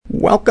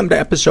Welcome to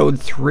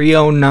episode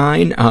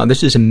 309.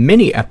 This is a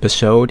mini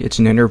episode. It's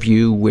an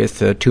interview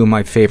with two of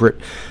my favorite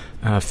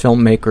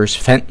filmmakers,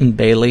 Fenton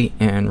Bailey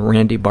and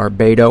Randy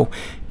Barbato,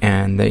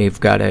 and they've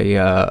got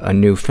a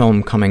new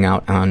film coming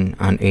out on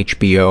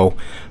HBO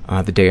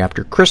the day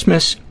after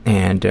Christmas,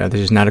 and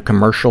this is not a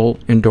commercial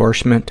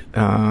endorsement.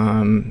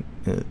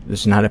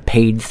 This is not a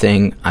paid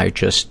thing. I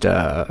just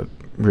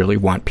really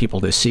want people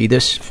to see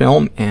this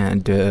film,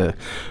 and I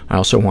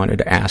also wanted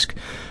to ask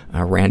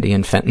Randy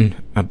and Fenton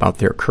about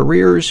their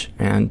careers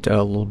and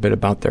a little bit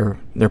about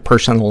their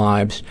personal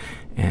lives,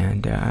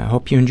 and I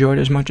hope you enjoyed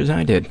it as much as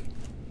I did.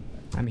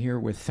 I'm here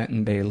with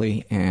Fenton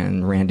Bailey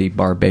and Randy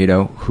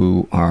Barbato,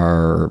 who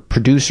are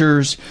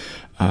producers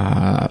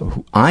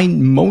who I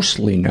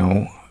mostly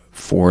know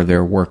for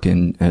their work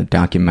in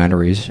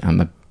documentaries.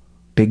 I'm a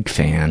big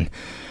fan.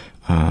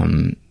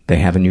 They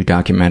have a new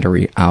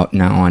documentary out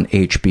now on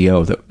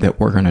HBO that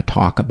we're going to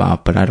talk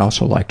about, but I'd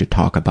also like to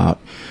talk about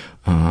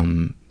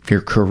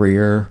your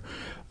career,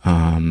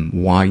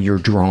 why you're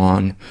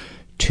drawn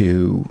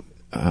to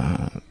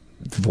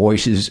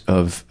voices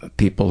of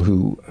people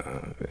who,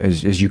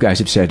 as you guys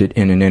have said it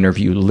in an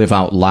interview, live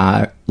out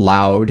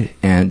loud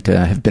and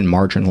have been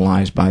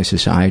marginalized by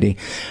society.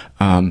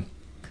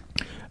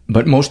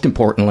 But most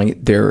importantly,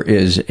 there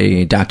is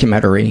a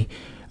documentary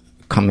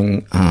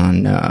coming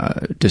on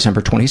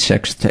December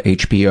 26th to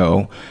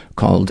HBO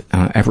called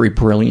Every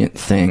Brilliant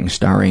Thing,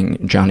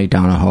 starring Johnny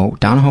Donahoe.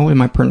 Donahoe,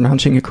 am I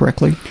pronouncing it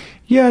correctly?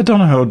 Yeah,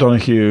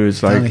 Donahue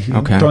is like...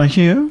 Donahue. Okay.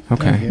 Donahue?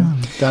 Okay.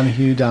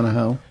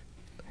 Donahoe.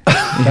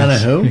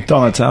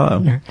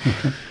 Donatello.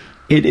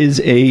 It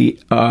is a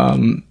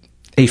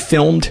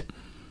filmed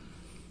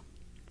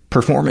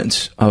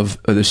performance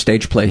of the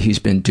stage play he's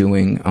been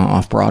doing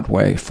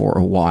off-Broadway for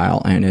a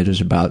while, and it is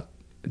about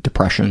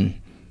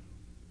depression,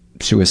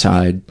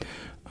 suicide,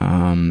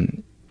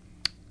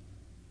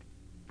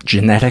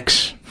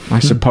 genetics, I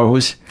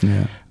suppose,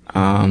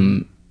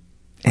 and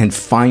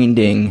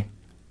finding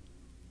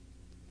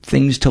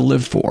things to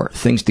live for,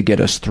 things to get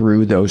us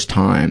through those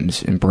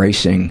times,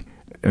 embracing.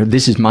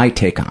 This is my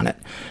take on it.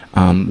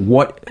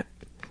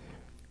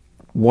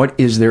 What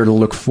is there to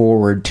look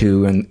forward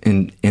to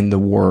in the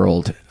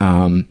world?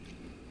 And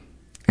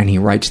he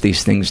writes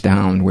these things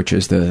down, which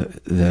is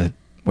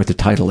what the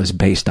title is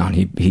based on.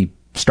 He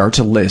starts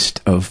a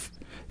list of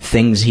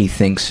things he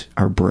thinks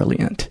are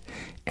brilliant,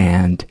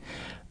 and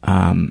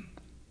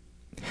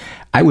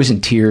I was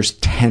in tears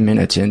 10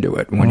 minutes into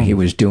it when he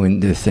was doing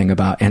the thing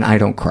about, and I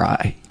don't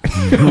cry.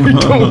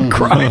 Don't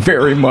cry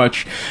very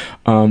much.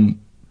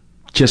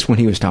 Just when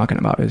he was talking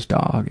about his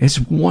dog. It's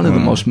one of the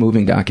most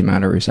moving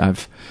documentaries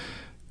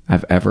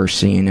I've ever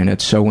seen, and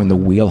it's so in the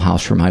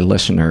wheelhouse for my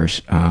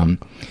listeners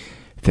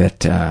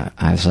that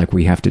I was like,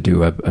 we have to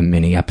do a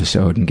mini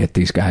episode and get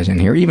these guys in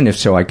here, even if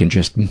so I can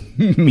just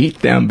meet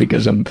them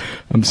because I'm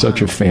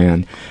such a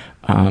fan.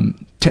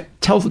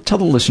 Tell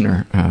the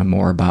listener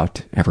more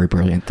about Every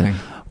Brilliant Thing.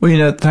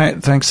 Well,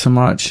 thanks so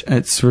much.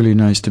 It's really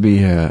nice to be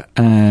here.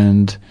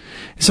 And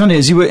it's funny,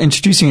 as you were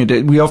introducing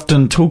it, we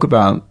often talk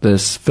about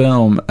this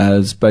film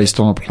as based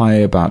on a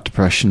play about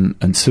depression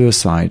and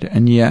suicide.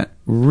 And yet,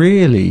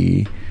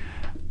 really,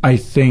 I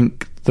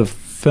think the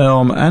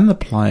film and the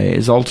play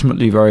is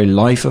ultimately very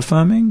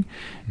life-affirming.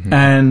 Mm-hmm.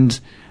 And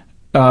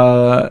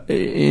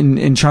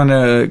in trying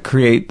to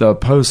create the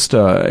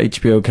poster,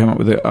 HBO came up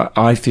with,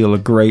 I feel, a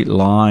great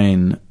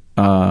line,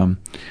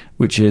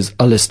 which is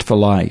a list for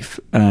life,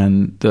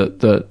 and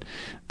that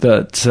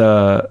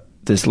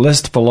this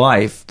list for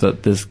life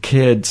that this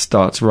kid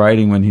starts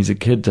writing when he's a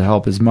kid to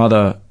help his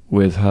mother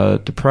with her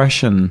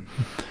depression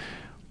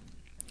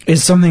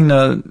is something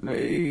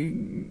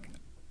that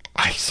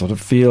I sort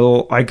of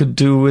feel I could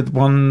do with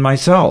one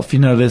myself. You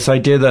know, this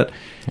idea that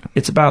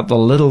it's about the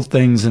little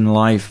things in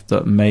life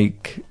that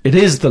make... It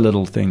is the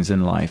little things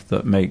in life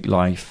that make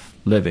life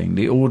living,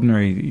 the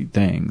ordinary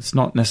things,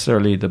 not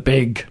necessarily the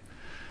big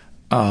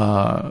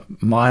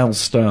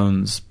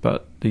milestones,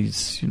 but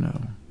these,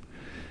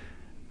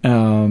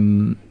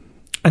 and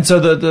so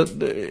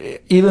the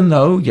even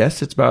though,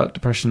 yes, it's about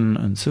depression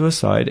and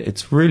suicide,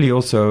 it's really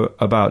also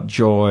about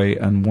joy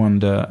and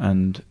wonder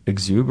and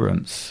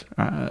exuberance,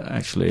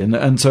 actually.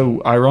 And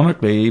so,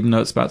 ironically, even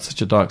though it's about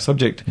such a dark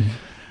subject,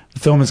 the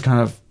film is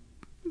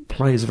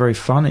plays very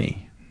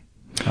funny.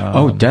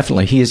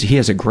 Definitely. He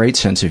has a great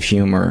sense of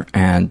humor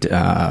and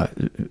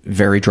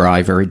very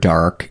dry, very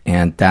dark,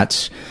 and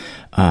that's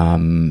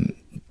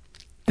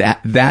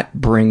that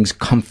brings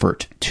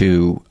comfort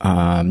to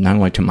not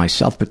only to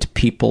myself but to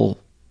people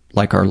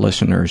like our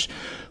listeners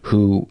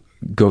who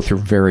go through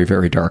very,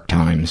 very dark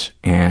times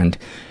and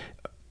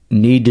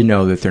need to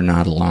know that they're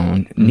not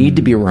alone, need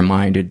to be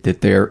reminded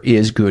that there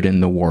is good in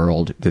the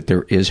world, that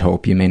there is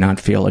hope. You may not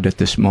feel it at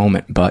this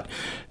moment, but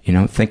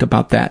think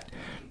about that.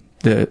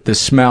 The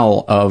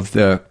smell of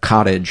the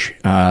cottage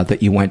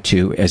that you went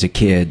to as a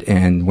kid,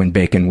 and when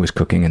bacon was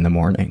cooking in the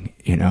morning,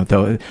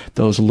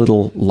 those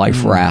little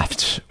life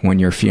rafts when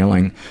you're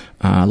feeling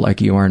like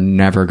you are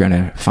never going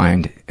to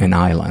find an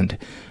island.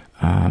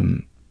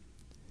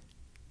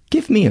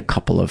 Give me a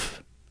couple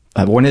of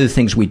one of the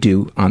things we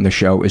do on the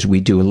show is we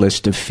do a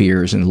list of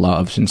fears and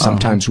loves, and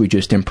sometimes we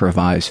just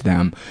improvise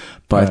them.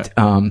 But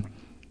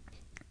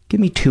give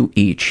me two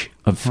each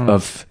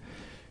of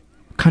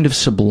kind of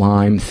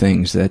sublime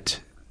things that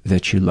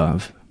you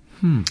love.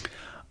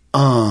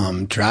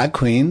 Drag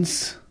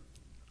queens.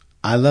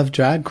 I love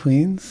drag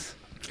queens.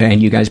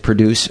 And you guys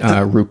produce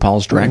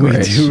RuPaul's Drag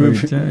Race.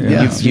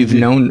 You've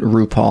known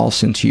RuPaul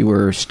since you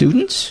were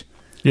students?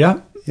 Yeah.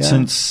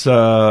 Since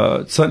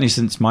certainly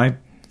since my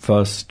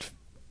first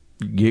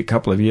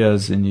couple of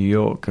years in New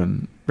York,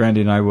 and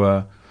Randy and I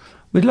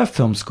we'd left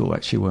film school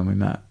actually when we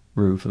met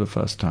Ru for the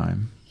first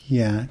time.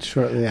 Yeah,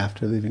 shortly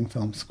after leaving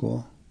film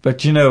school.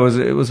 But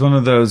it was one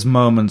of those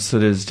moments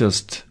that is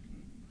just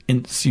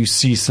you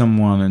see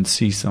someone and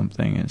see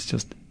something, it's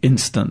just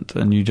instant,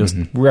 and you just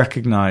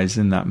recognize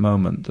in that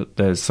moment that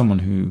there's someone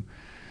who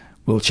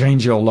will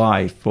change your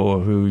life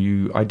or who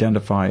you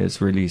identify as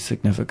really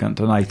significant.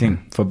 And I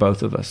think for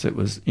both of us, it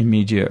was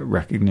immediate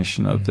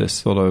recognition of this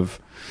sort of,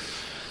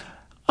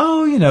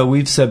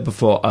 we've said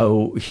before,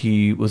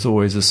 he was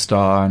always a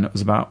star and it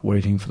was about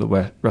waiting for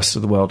the rest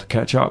of the world to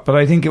catch up. But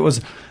I think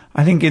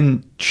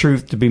in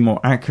truth, to be more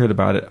accurate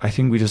about it, I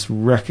think we just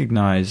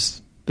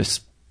recognized this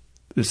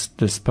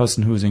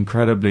person who was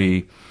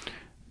incredibly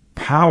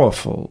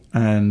powerful.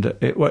 And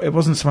it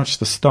wasn't so much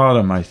the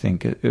stardom, I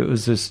think. It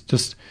was this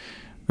just...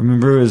 I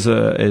mean, Ru is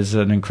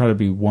an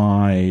incredibly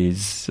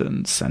wise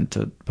and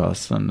centered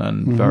person,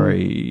 and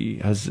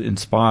has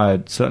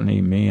inspired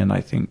certainly me, and I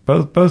think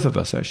both of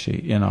us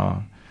actually in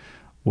our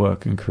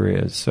work and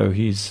careers. So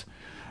he's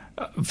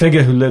a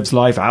figure who lives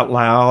life out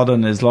loud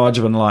and is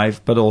larger than life,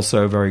 but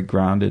also very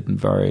grounded and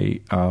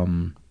very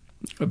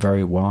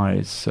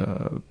wise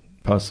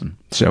person.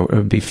 So it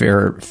would be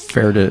fair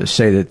to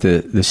say that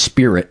the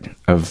spirit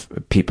of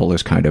people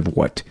is kind of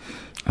what.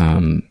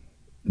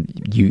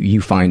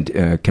 You find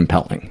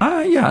compelling.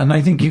 And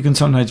I think you can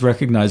sometimes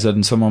recognize that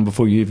in someone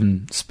before you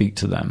even speak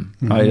to them.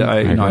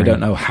 I don't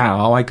know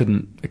how, I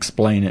couldn't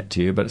explain it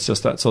to you, but it's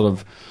just that sort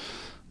of,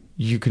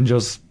 you can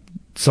just,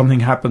 something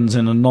happens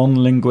in a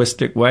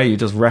non-linguistic way, you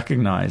just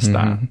recognize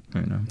that.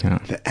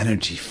 The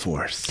energy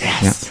force.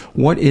 Yes. Yeah.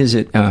 What is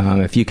it,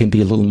 if you can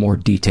be a little more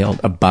detailed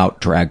about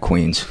drag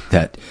queens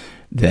that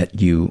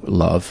you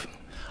love?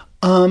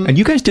 And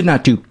you guys did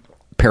not do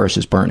Paris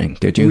is Burning,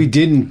 did you? We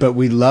didn't, but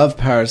we love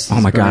Paris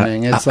is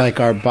Burning. God. It's like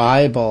our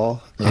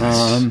Bible.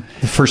 The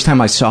first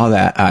time I saw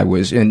that,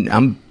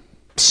 I'm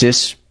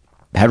cis,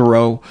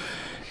 hetero,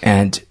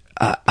 and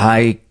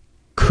I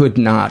could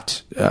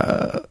not...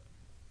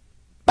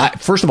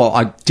 first of all,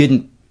 I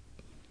didn't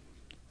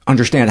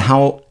understand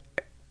how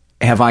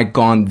have I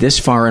gone this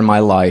far in my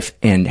life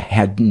and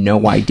had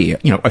no idea.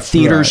 A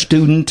theater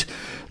student,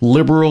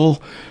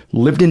 liberal,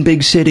 lived in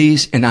big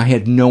cities, and I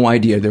had no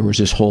idea there was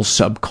this whole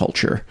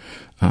subculture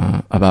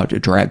about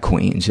drag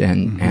queens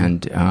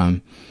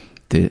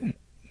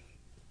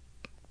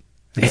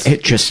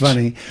it's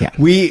funny. Yeah.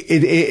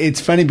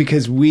 It's funny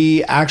because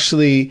we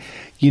actually,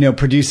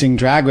 producing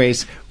Drag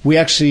Race, we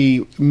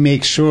actually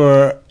make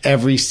sure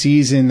every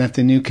season that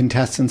the new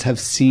contestants have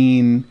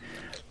seen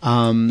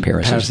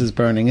Paris is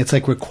Burning. It's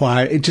like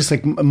required. It's just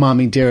like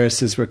Mommy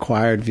Dearest is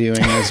required viewing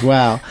as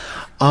well.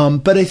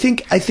 But I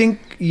think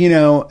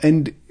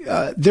and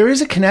there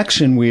is a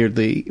connection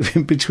weirdly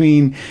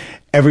between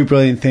Every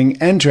Brilliant Thing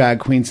and drag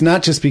queens,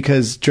 not just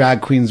because drag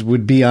queens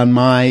would be on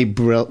my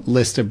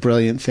list of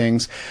brilliant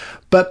things,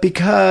 but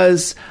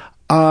because,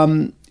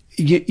 drag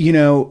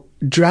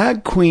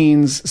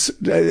queens,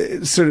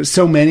 sort of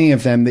so many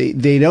of them,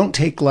 they don't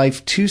take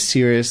life too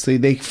seriously.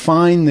 They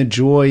find the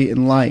joy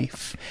in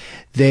life.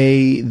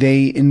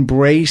 They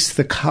embrace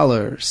the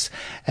colors.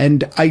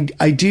 And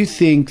I do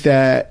think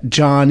that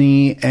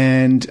Johnny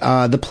and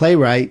the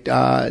playwright,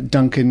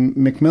 Duncan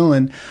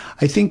Macmillan,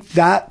 I think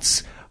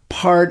that's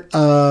part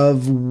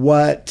of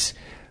what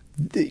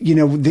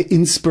the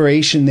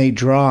inspiration they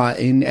draw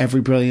in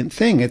Every Brilliant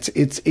Thing. It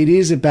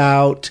is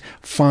about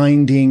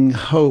finding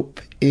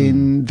hope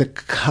in the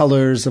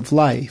colors of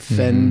life,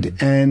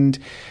 and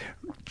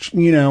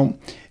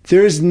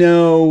there is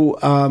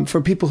no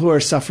for people who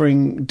are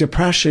suffering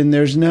depression.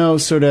 There's no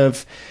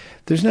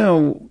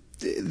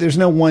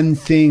one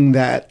thing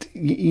that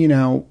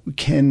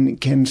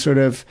can sort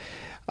of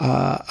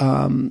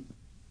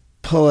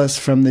pull us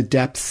from the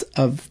depths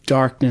of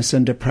darkness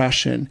and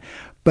depression.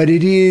 But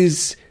it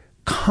is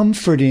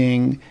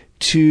comforting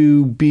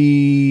to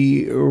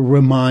be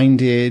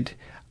reminded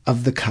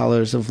of the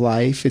colors of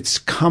life. It's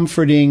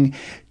comforting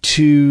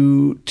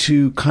to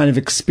kind of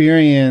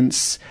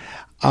experience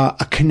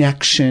a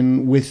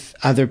connection with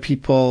other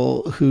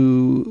people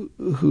who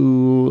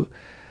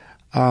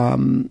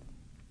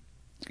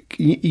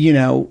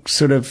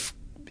sort of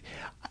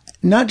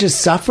not just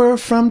suffer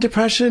from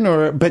depression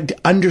but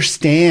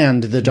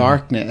understand the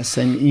darkness,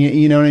 and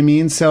you know what I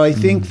mean? So I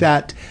think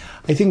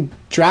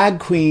drag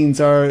queens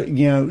are,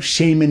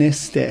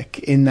 shamanistic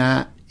in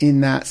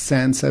that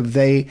sense of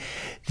they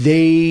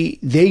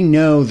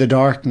know the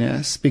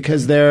darkness,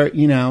 because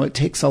it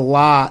takes a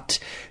lot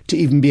to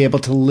even be able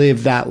to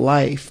live that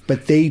life,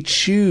 but they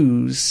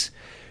choose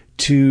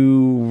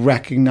to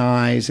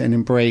recognize and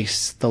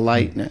embrace the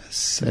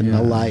lightness and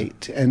the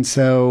light. And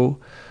so,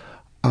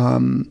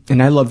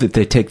 and I love that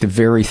they take the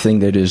very thing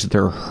that is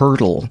their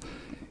hurdle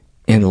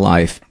in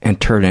life and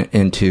turn it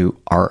into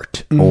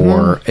art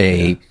or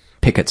a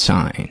picket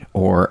sign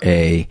or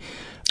a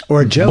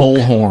joke,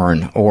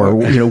 bullhorn or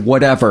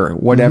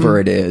whatever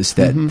it is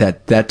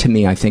that to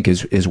me I think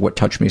is what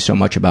touched me so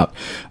much about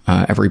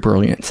Every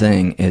Brilliant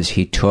Thing is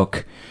he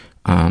took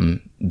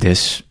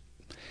this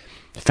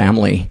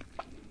family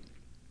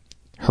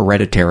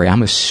hereditary.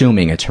 I'm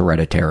assuming it's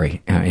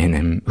hereditary in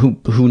him.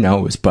 Who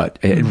knows? But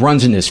it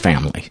runs in his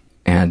family,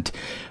 and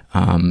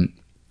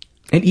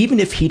even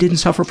if he didn't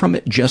suffer from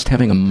it, just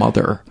having a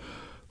mother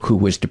who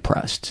was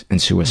depressed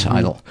and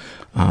suicidal,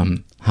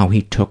 how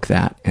he took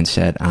that and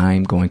said,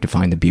 "I'm going to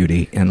find the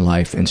beauty in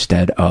life,"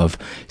 instead of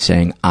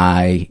saying,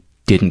 "I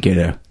didn't get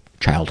a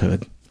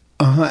childhood."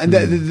 And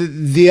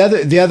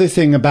the other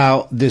thing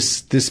about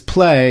this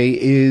play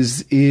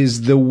is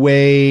the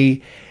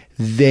way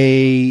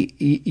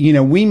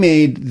we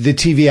made the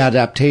TV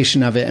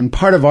adaptation of it, and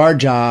part of our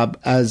job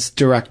as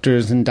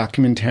directors and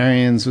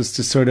documentarians was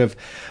to sort of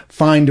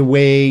find a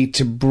way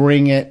to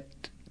bring it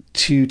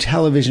to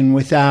television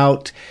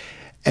without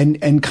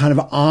and kind of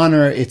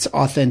honor its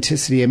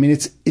authenticity. I mean,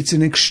 it's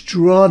an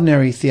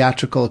extraordinary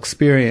theatrical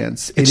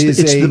experience. It's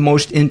the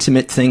most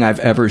intimate thing I've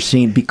ever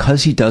seen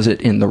because he does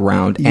it in the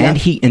round and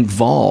he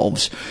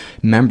involves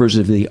members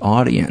of the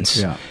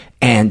audience,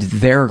 and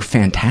they're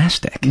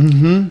fantastic.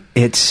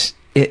 It's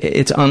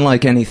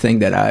unlike anything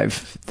that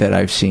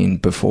I've seen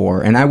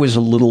before, and I was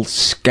a little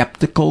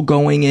skeptical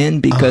going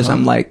in because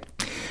I'm like,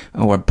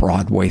 a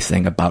Broadway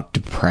thing about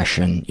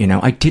depression,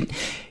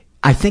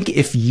 I think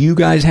if you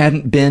guys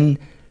hadn't been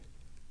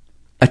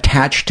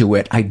attached to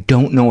it, I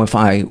don't know if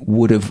I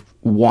would have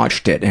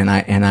watched it, and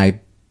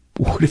I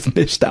would have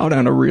missed out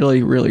on a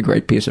really, really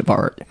great piece of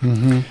art.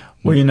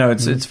 Well,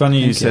 it's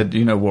funny you said,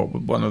 what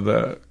one of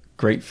my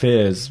great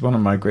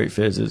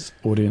fears is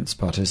audience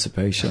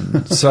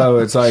participation. So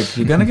it's like,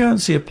 you're going to go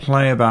and see a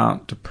play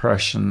about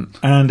depression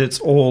and it's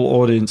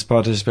all audience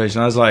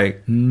participation. I was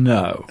like,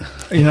 no,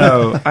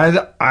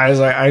 I was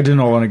like, I do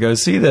not want to go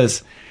see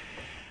this.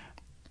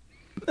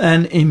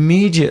 And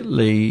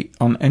immediately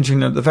on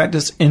entering the fact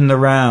it's in the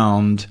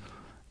round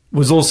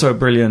was also a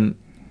brilliant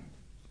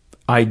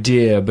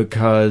idea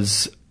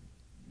because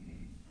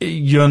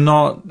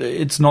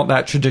it's not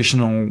that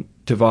traditional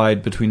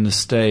divide between the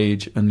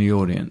stage and the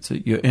audience.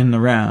 You're in the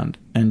round.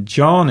 And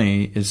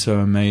Johnny is so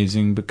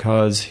amazing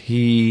because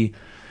he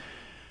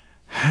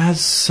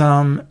has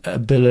some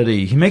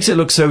ability. He makes it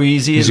look so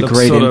easy. He's a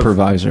great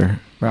improviser.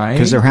 Right.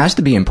 Because there has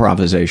to be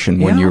improvisation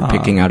when you're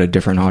picking out a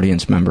different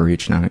audience member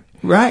each night.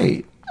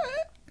 Right.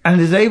 And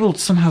is able to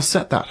somehow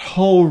set that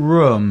whole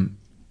room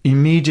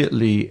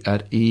immediately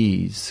at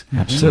ease.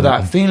 Absolutely. So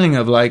that feeling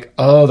of like,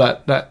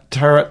 that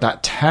terror,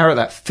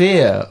 that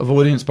fear of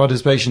audience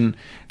participation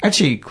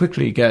actually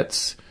quickly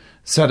gets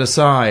set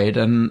aside.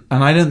 And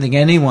I don't think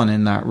anyone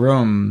in that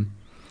room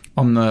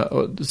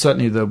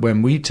certainly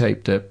when we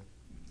taped it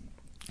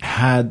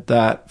had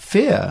that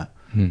fear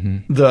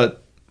that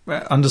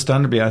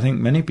understandably I think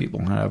many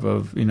people have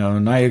of,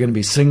 now you're going to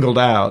be singled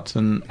out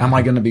and am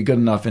I going to be good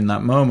enough in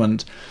that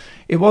moment?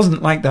 It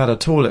wasn't like that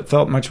at all. It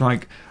felt much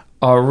like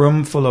a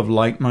room full of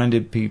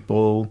like-minded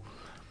people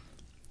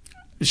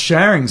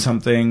sharing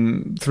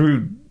something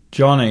through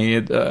Johnny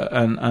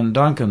and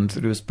Duncan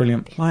through this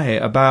brilliant play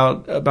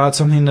about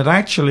something that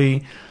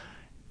actually,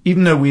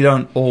 even though we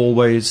don't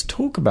always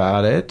talk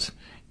about it,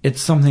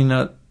 it's something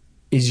that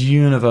is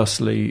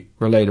universally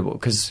relatable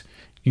because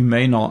you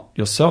may not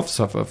yourself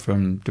suffer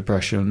from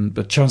depression,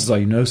 but chances are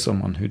you know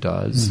someone who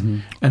does.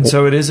 And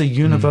so it is a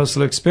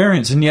universal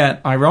experience, and yet,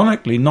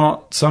 ironically,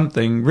 not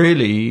something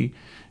really.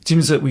 It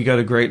seems that we go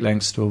to great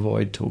lengths to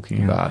avoid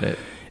talking about it.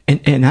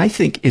 And I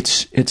think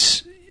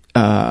it's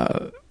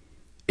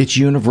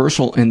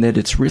universal in that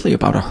it's really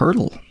about a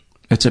hurdle.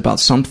 It's about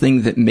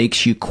something that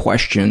makes you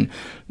question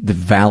the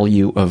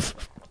value of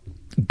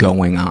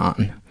going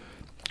on.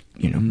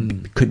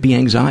 Could be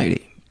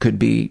anxiety, could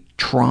be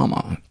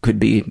trauma, could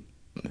be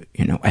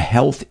a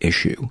health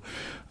issue.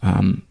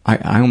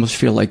 I almost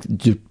feel like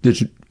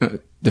the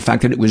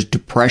fact that it was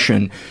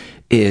depression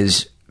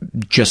is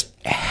just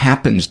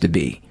happens to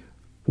be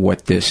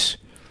what this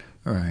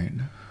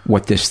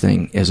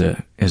thing is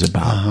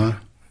about.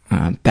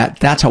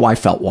 That's how I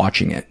felt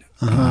watching it.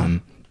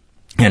 And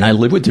I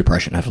live with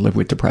depression. I've lived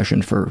with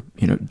depression for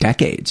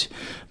decades.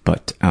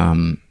 But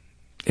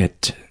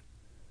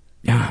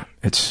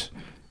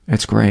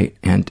it's great,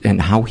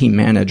 and how he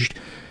managed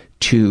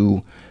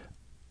to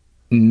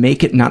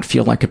make it not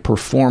feel like a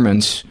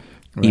performance,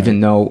 even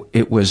though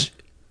it was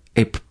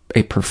a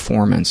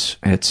performance.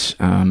 It's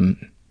I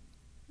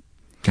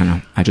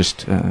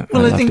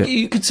think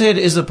you could say it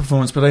is a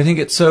performance, but I think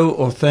it's so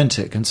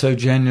authentic and so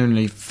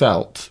genuinely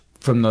felt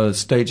from the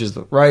stages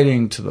of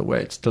writing to the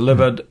way it's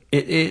delivered.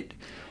 It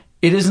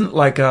isn't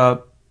like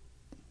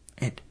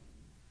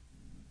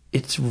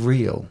it's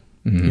real.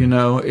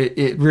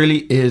 It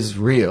really is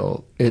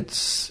real.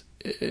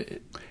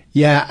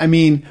 I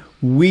mean,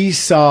 we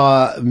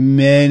saw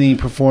many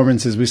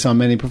performances. We saw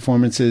many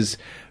performances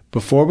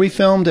before we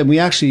filmed, and we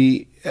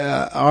actually,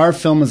 our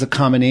film is a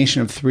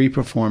combination of 3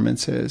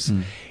 performances,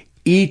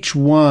 each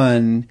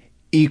one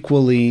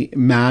equally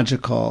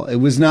magical. It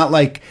was not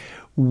like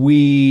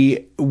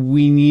we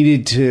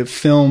needed to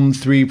film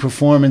 3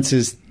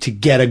 performances to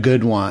get a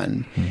good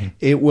one.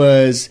 It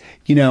was,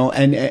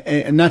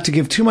 and not to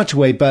give too much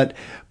away, but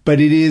it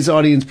is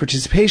audience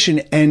participation,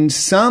 and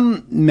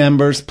some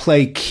members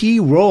play key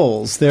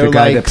roles. They're the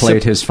guy that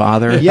played his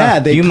father?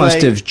 Yeah. You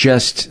must have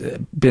just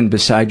been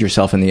beside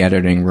yourself in the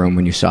editing room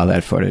when you saw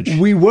that footage.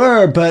 We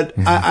were, but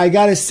I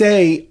gotta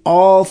say,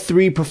 all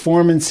 3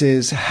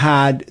 performances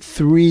had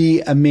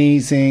 3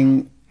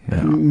 amazing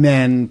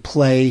men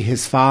play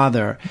his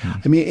father.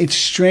 I mean, it's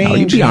strange. Oh,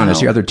 you be honest,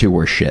 the other 2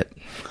 were shit.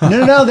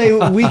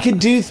 No. We could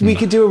do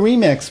a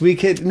remix.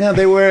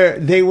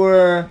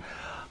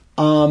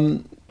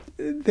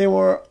 They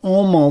were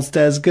almost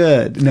as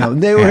good. No,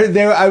 they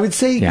were. I would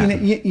say,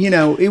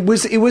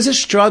 it was a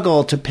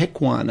struggle to pick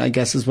one, I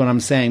guess is what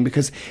I'm saying,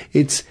 because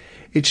it's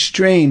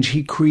strange.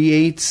 He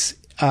creates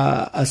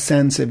a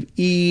sense of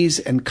ease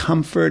and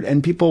comfort,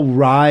 and people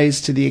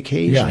rise to the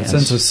occasion. Yeah, a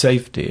sense of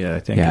safety, I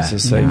think. It's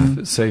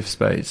a safe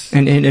space.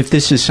 And if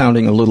this is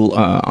sounding a little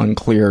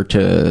unclear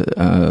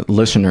to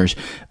listeners,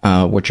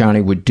 what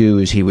Johnny would do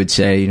is he would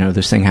say,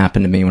 this thing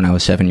happened to me when I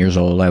was 7 years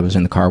old. I was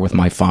in the car with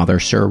my father.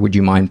 Sir, would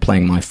you mind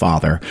playing my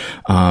father?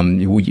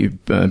 Would you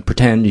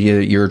pretend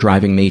you're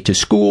driving me to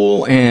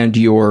school and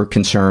you're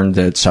concerned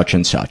that such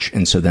and such?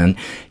 And so then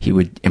he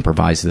would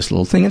improvise this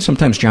little thing, and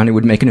sometimes Johnny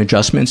would make an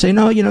adjustment and say,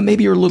 no,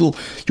 maybe you're a little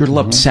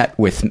upset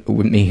with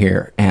me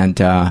here, and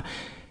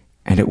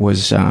it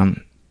was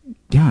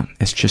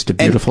it's just a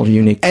beautiful,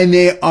 unique. And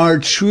they are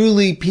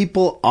truly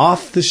people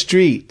off the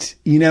street.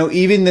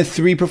 Even the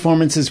 3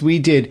 performances we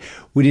did,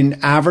 we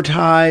didn't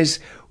advertise.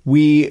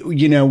 We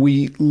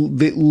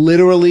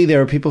literally, there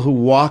were people who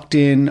walked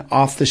in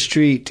off the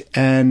street,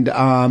 and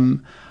the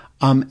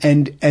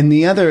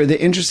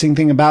interesting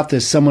thing about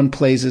this, someone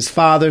plays his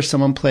father,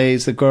 someone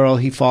plays the girl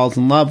he falls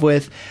in love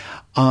with,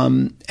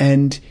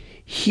 and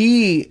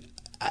he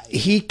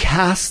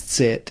casts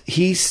it.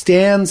 He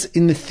stands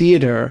in the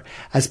theater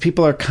as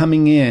people are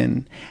coming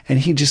in, and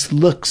he just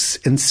looks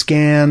and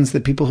scans the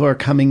people who are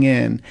coming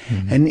in.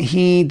 And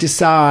he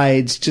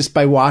decides just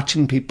by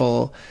watching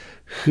people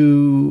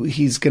who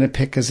he's going to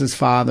pick as his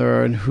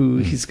father and who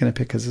he's going to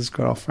pick as his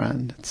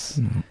girlfriend. It's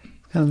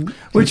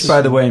which,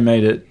 by the way,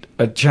 made it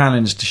a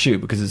challenge to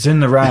shoot, because it's in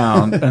the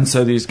round, and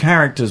so these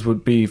characters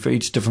would be, for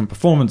each different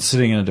performance,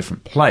 sitting in a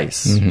different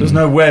place. There's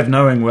no way of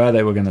knowing where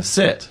they were going to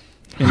sit.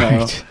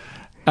 Right.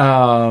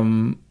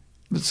 And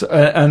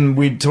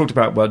we talked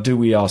about, well, do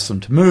we ask them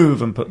to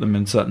move and put them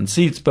in certain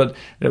seats? But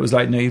it was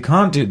like, no, you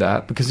can't do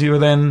that, because you are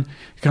then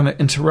kind of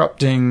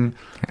interrupting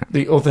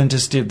the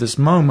authenticity of this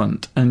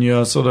moment, and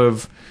you're sort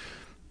of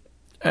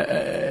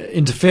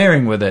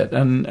interfering with it.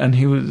 And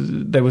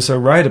they were so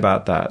right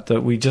about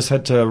that we just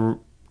had to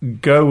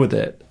go with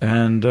it,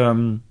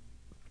 and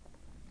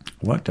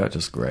worked out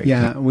just great.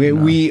 Yeah,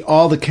 we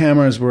all the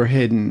cameras were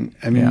hidden.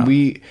 I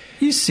mean,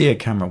 you see a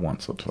camera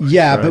once or twice.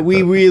 Yeah, right? but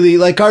we really,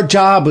 like, our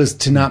job was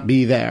to not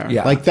be there.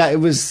 Yeah. Like that.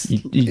 It was.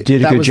 You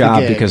did a good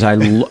job, because I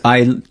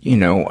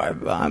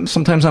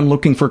sometimes I'm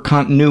looking for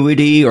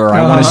continuity, or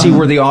I want to see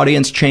where the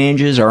audience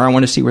changes, or I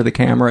want to see where the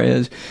camera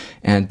is,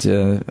 and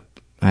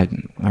I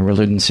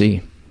really didn't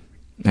see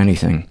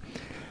anything.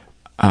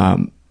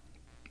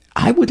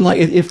 I would like,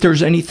 if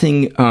there's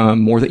anything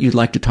more that you'd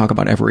like to talk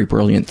about Every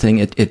Brilliant Thing.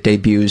 It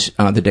debuts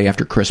the day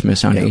after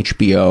Christmas on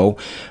HBO.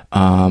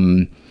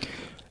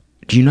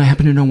 Do you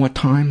happen to know what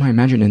time? I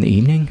imagine in the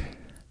evening?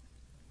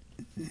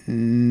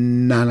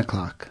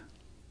 9:00.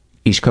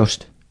 East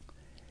Coast?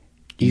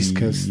 East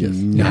Coast, yes.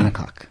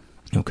 9:00.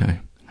 Okay.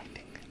 I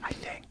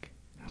think.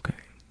 Okay.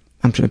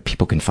 I'm sure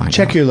people can find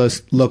Check out. your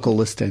local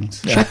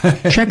listings. Check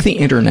the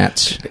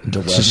internets.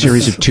 It's a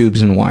series of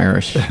tubes and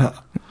wires.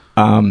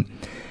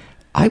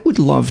 I would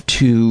love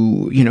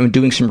to,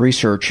 doing some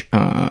research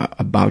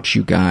about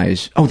you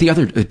guys. Oh, the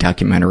other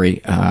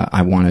documentary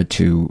I wanted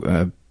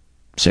to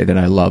say that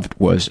I loved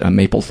was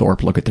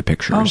Mapplethorpe, Look at the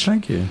Pictures. Oh,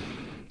 thank you.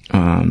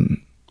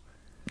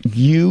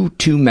 You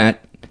two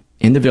met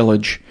in the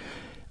Village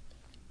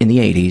in the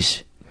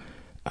 80s,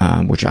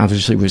 which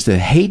obviously was the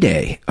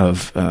heyday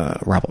of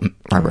Robert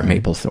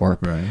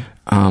Mapplethorpe. Right.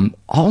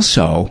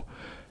 Also,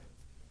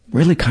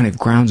 really kind of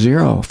ground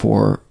zero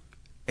for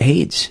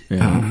AIDS.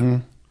 Yeah.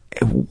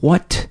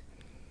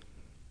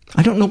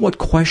 I don't know what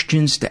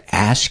questions to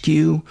ask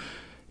you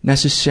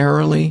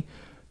necessarily,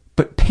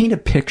 but paint a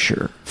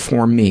picture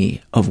for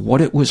me of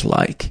what it was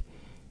like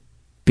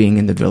being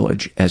in the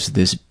Village as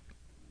this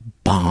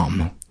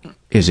bomb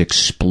is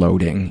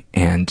exploding.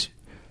 And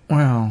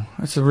wow,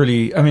 that's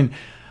Randy and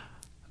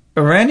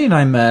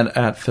I met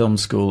at film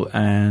school,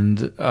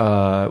 and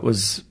it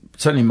was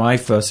certainly my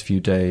first few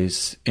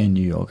days in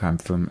New York. I'm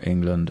from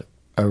England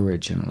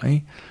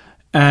originally,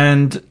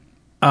 and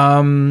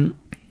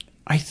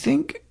I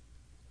think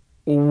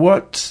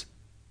what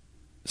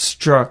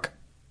struck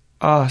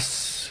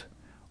us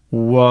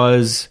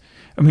was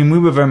I mean, we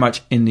were very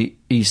much in the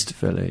East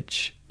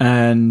Village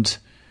and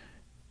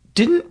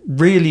didn't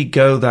really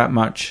go that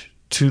much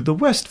to the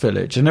West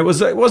Village. And it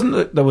wasn't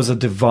that there was a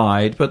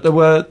divide, but they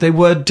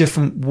were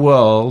different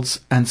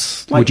worlds and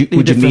slightly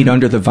Would you meet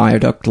under the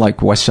viaduct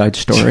like West Side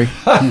Story?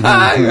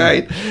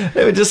 Right.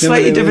 They were just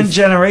slightly different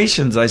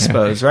generations, I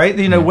suppose, right?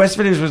 You know, West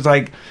Village was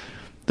like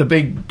the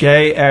big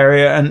gay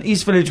area, and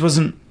East Village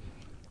wasn't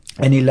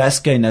any less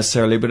gay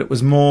necessarily, but it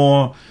was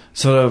more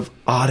sort of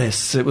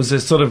artists. It was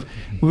this sort of,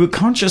 we were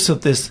conscious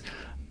of this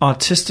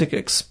artistic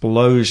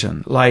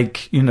explosion.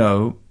 Like, you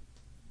know,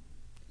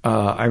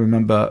 I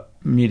remember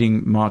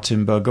meeting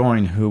Martin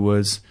Burgoyne, who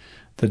was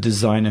the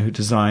designer who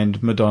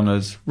designed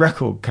Madonna's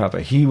record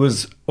cover. He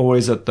was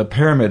always at the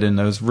Pyramid in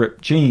those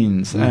ripped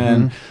jeans.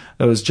 And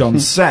there was John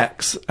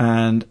Sachs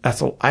and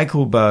Ethel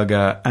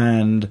Eichelberger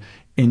and,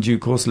 in due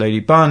course, Lady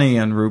Bunny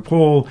and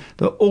RuPaul.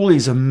 There were all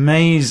these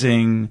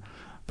amazing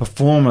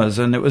performers,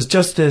 and it was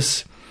just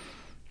this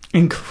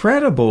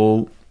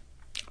incredible,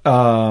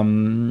 like,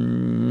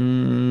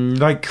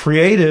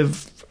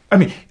 creative. I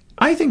mean,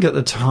 I think at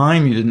the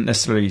time you didn't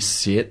necessarily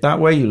see it that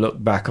way. You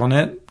look back on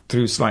it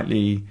through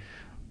slightly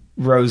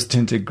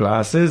rose-tinted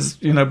glasses,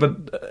 you know, but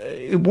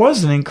it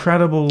was an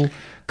incredible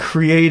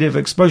creative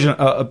explosion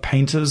of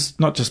painters,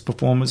 not just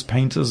performers,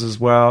 painters as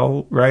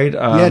well, right?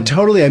 Yeah,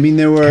 totally. I mean,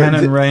 there were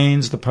Canon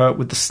Rains, the poet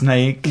with the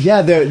snake.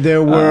 Yeah,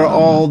 there were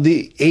all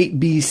the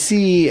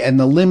 8BC and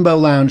the Limbo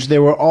Lounge.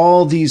 There were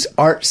all these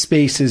art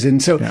spaces,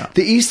 and so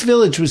the East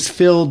Village was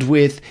filled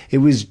with. It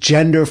was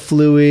gender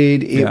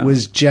fluid. It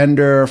was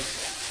gender.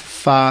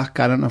 Fuck,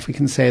 I don't know if we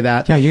can say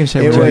that. Yeah, you can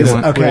say it whatever was you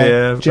want. okay,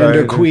 Queer,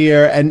 gender right.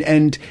 queer,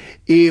 and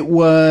it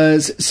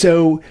was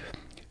so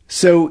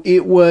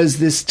it was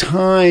this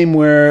time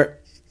where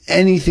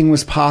anything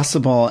was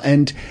possible,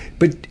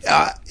 but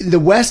the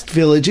West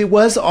Village, it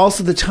was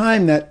also the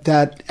time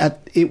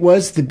that it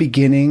was the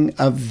beginning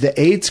of the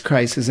AIDS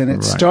crisis, and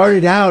it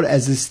started out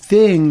as this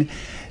thing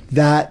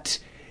that.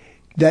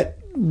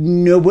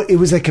 No, it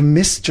was like a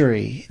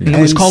mystery. And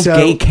it was called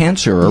gay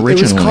cancer originally.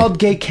 It was called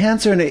gay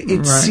cancer, and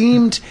it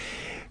seemed,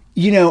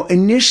 you know,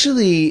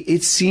 initially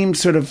it seemed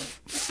sort of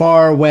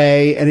far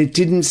away, and it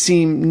didn't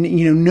seem,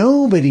 you know,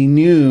 nobody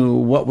knew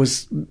what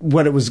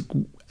it was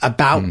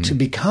about to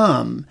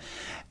become.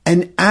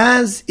 And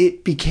as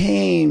it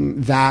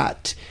became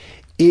that,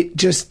 it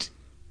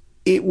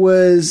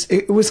was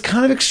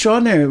kind of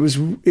extraordinary.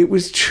 It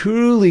was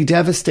truly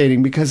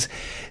devastating because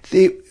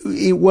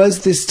it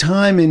was this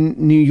time in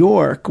New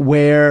York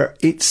where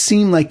it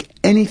seemed like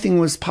anything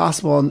was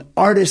possible, and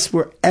artists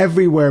were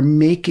everywhere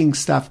making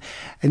stuff,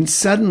 and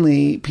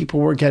suddenly people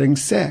were getting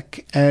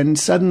sick, and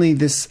suddenly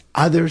this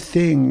other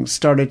thing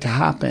started to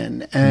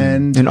happen,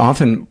 and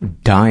often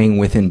dying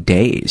within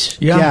days.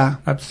 Yeah,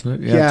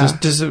 absolutely. Yeah.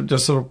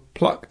 Just sort of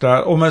plucked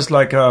out, almost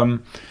like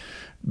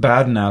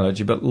bad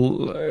analogy, but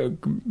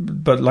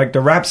like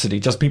the Rhapsody,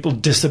 just people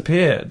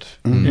disappeared,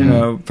 you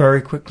know, very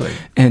quickly.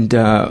 And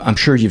I'm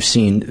sure you've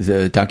seen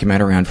the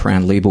documentary on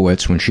Fran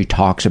Lebowitz when she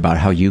talks about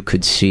how you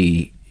could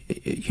see,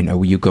 you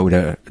know, you go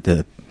to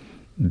the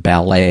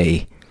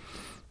ballet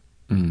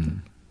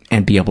and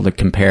be able to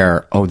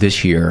compare,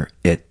 this year,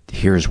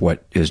 here's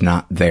what is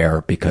not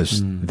there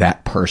because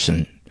that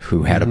person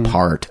who had a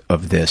part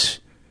of this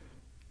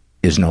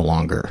is no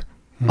longer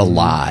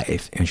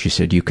alive. And she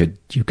said you could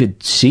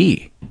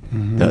see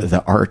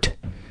the art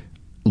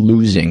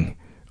losing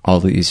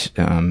all these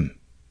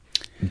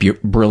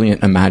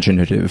brilliant,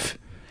 imaginative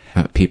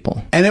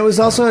people. And it was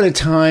also at a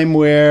time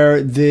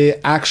where the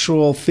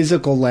actual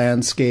physical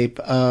landscape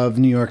of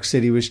New York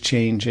City was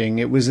changing.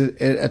 It was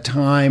a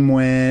time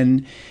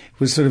when it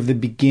was sort of the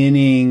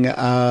beginning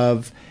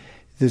of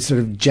the sort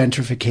of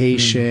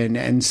gentrification.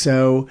 And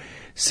so,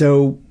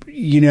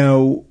 you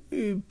know,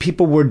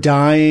 people were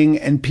dying,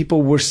 and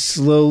people were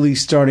slowly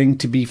starting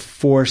to be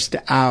forced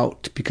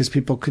out because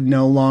people could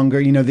no longer,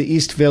 you know, the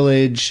East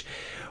Village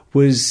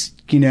was,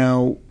 you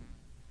know,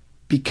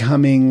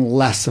 becoming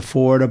less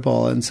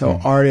affordable. And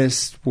so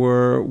artists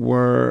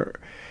were,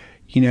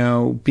 you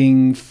know,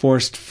 being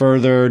forced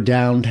further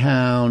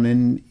downtown.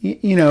 And,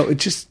 you know,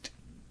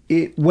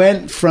 it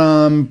went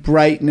from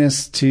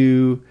brightness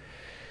to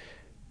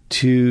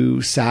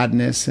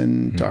sadness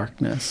and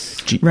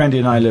darkness. Randy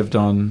and I lived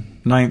on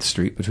 9th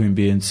Street between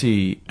B and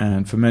C,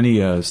 and for many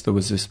years there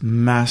was this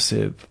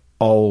massive,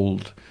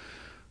 old,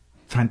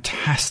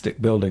 fantastic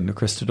building, the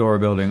Cristodora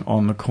building,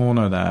 on the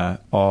corner there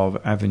of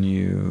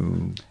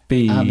Avenue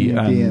B and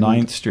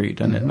 9th Street,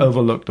 and it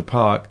overlooked the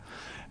park.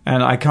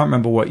 And I can't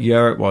remember what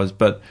year it was,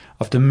 but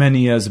after many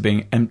years of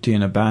being empty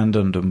and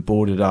abandoned and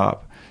boarded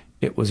up,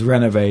 it was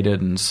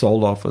renovated and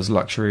sold off as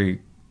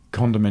luxury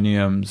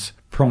condominiums,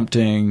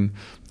 prompting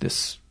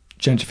this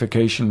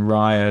gentrification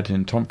riot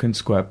in Tompkins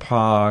Square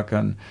Park,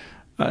 and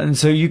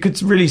so you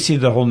could really see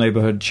the whole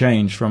neighborhood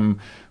change from,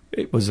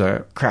 it was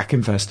a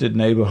crack-infested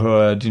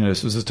neighborhood, you know,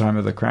 this was the time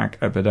of the crack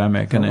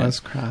epidemic, and it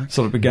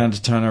sort of began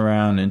to turn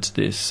around into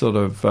this sort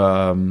of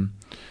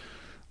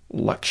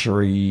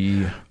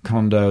luxury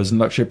condos and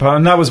luxury apartments.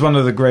 And that was one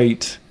of the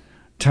great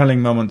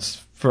telling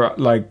moments for,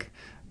 like,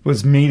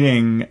 was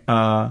meeting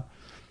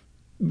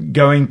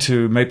going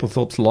to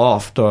Mapplethorpe's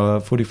loft,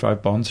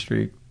 45 Bond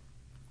Street,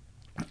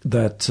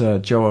 that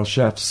Joel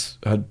Chefs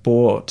had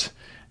bought.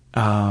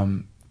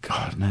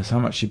 God knows how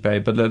much she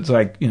paid, but it's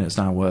like, it's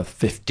now worth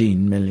 $15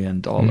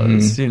 million.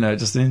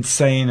 Just an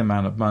insane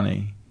amount of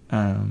money.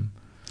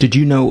 Did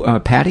you know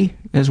Patty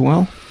as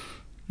well?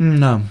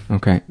 No.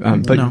 Okay.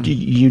 But no.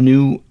 You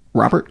knew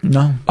Robert?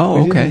 No.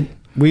 Oh, okay.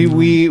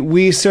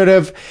 We sort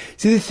of...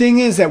 See, the thing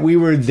is that we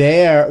were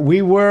there.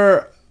 We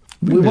weren't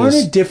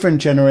a different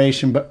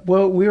generation, but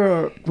we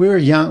were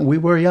young. We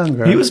were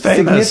younger. He was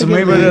famous, and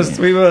we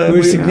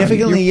were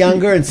significantly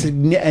younger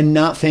and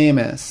not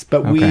famous.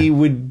 But we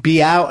would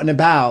be out and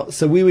about.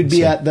 So we would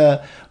be at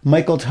the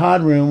Michael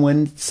Todd room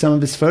when some of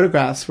his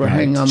photographs were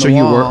hanging on the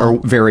wall. So you were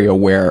very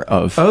aware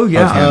of. Oh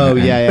yeah,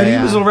 yeah. But he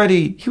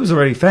was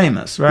already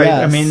famous, right?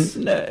 Yes. I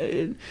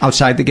mean,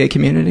 outside the gay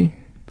community.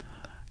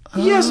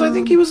 Yes, I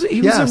think he was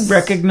a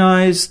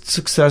recognized,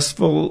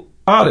 successful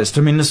artist.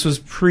 I mean, this was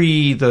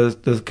pre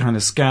the kind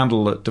of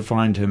scandal that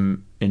defined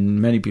him in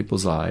many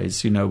people's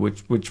eyes,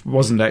 which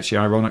wasn't actually,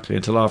 ironically,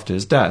 until after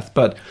his death.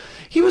 But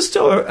he was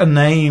still a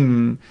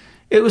name.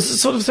 It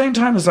was sort of the same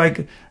time as,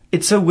 like,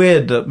 it's so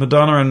weird that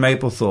Madonna and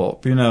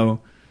Mapplethorpe,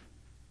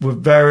 were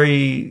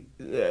very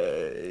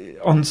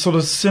on sort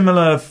of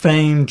similar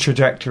fame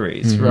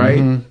trajectories, right?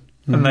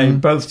 Mm-hmm. And they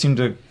both seem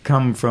to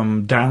come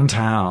from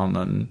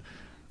downtown,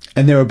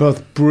 and they were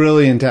both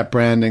brilliant at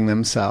branding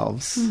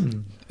themselves.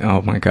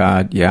 Oh, my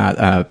God.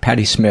 Yeah.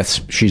 Patti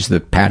Smith, she's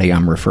the Patty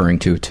I'm referring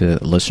to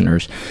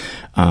listeners,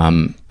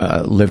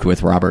 lived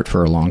with Robert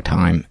for a long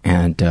time.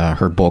 And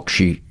her book,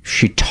 she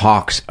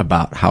talks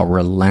about how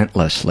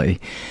relentlessly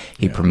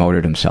he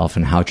promoted himself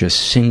and how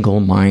just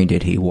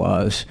single-minded he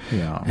was.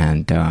 Yeah.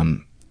 And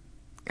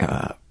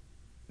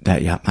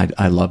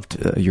I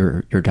loved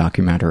your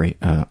documentary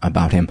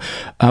about him.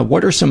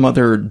 What are some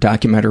other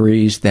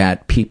documentaries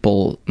that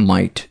people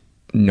might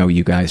know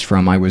you guys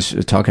from? I was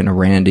talking to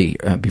Randy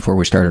before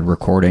we started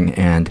recording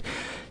and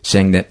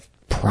saying that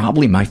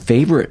probably my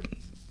favorite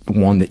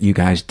one that you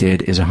guys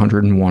did is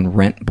 101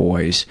 Rent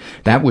Boys.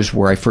 That was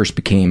where I first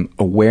became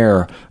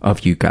aware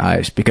of you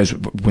guys, because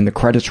when the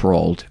credits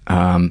rolled,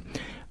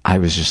 I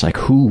was just like,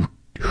 who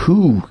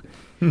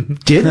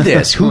did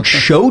this? Who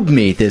showed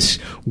me this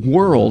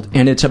world?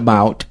 And it's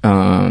about,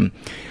 you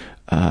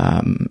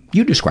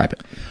describe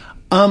it.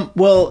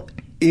 Well,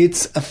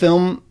 it's a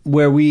film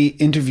where we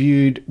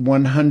interviewed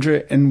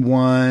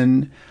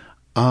 101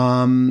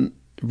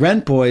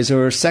 rent boys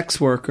or sex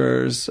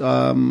workers,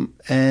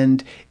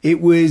 and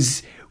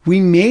we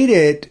made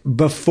it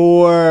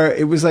before,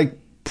 it was like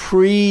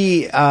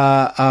pre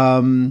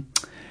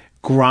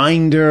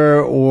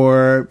Grindr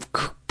or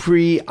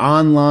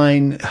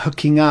pre-online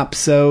hooking up.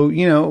 So,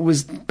 it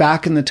was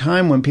back in the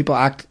time when people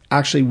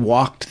actually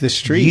walked the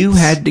streets. You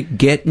had to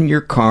get in your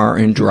car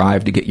and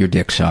drive to get your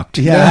dick sucked.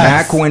 Yes.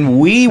 Back when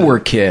we were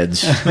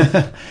kids.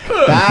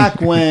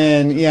 Back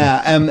when,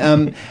 yeah.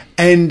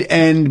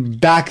 And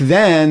back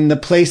then, the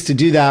place to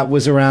do that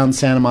was around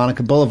Santa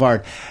Monica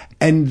Boulevard.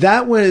 And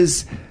that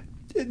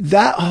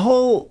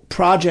whole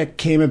project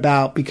came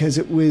about because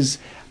it was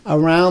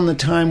around the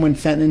time when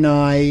Fenton and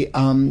I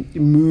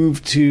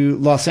moved to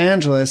Los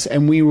Angeles,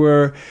 and we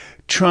were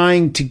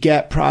trying to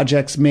get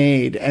projects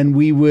made, and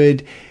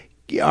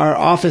our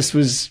office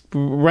was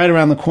right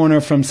around the corner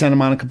from Santa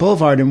Monica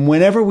Boulevard, and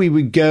whenever we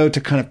would go to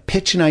kind of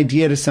pitch an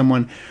idea to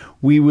someone,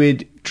 we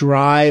would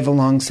drive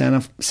along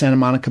Santa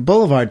Monica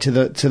Boulevard to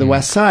the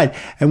west side,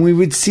 and we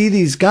would see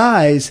these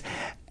guys.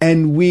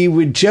 And we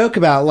would joke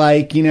about,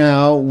 like,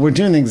 we're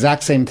doing the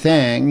exact same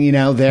thing.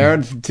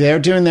 They're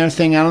doing their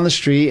thing out on the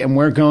street, and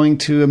we're going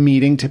to a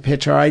meeting to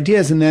pitch our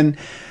ideas. And then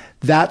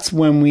that's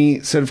when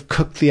we sort of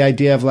cooked the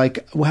idea of,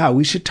 like, wow,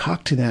 we should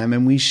talk to them,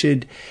 and we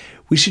should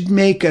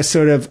make a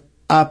sort of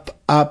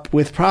up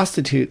with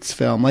prostitutes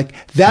film. Like,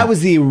 that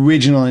was the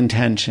original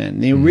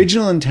intention. The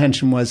original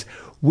intention was,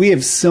 we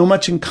have so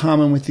much in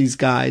common with these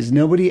guys.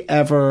 Nobody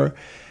ever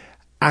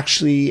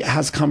actually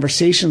has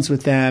conversations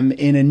with them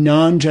in a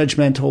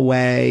non-judgmental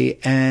way,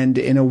 and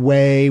in a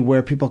way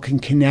where people can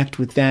connect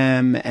with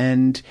them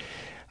and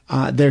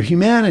their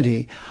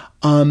humanity.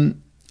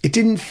 It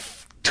didn't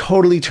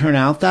totally turn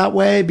out that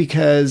way,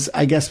 because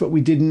I guess what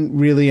we didn't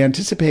really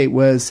anticipate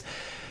was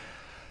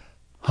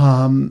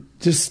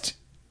just,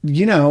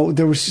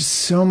 there was just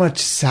so much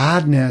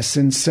sadness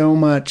and so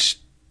much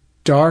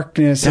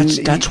darkness.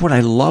 That's what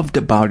I loved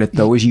about it,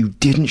 though, is you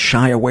didn't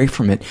shy away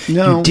from it.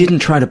 No. You didn't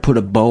try to put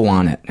a bow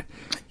on it.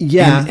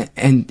 Yeah.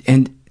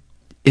 And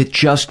it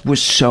just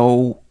was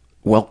so,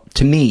 well,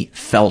 to me,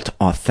 felt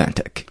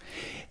authentic.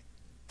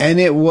 And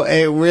it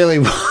really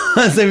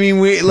was. I mean,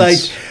 we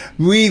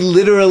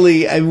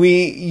literally, it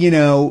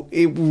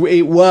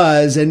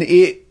was, and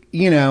the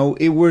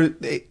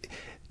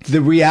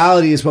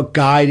reality is what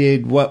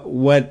guided what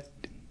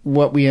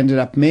we ended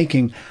up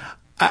making.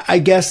 I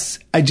guess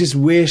I just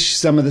wish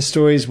some of the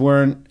stories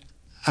weren't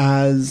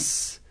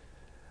as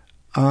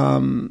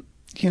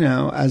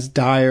as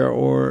dire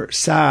or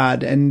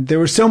sad. And there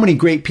were so many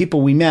great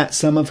people we met,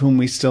 some of whom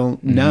we still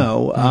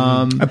know.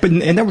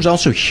 And there was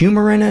also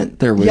humor in it.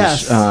 There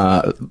was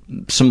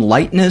some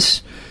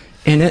lightness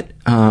in it.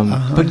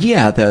 But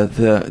yeah,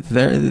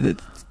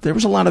 there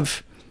was a lot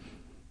of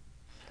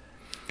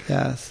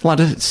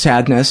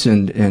sadness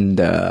and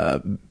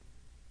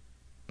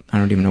I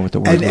don't even know what the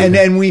word is.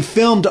 And we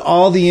filmed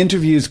all the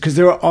interviews because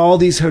there were all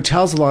these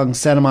hotels along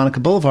Santa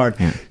Monica Boulevard.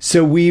 Yeah.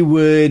 So we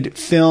would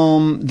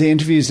film the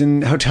interviews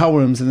in hotel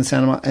rooms in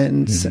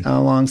the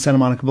along Santa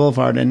Monica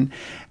Boulevard.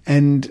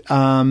 And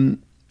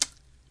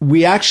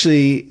we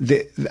actually,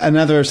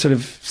 another sort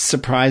of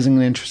surprising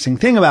and interesting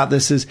thing about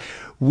this is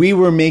we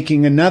were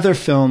making another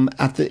film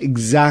at the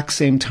exact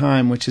same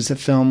time, which is a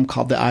film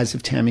called The Eyes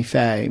of Tammy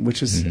Faye,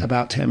 which is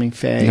about Tammy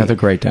Faye. Another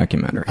great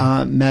documentary.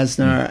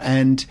 Mesner.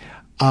 And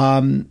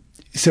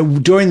so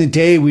during the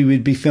day we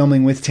would be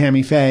filming with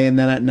Tammy Faye, and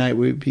then at night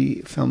we would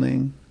be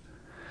filming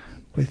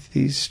with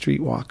these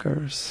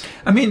streetwalkers.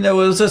 I mean, there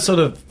was a sort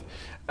of,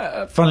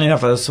 funnily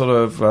enough, a sort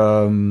of,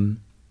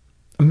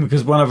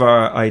 because one of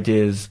our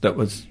ideas that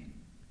was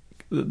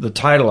the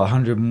title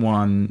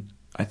 101,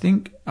 I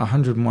think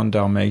 101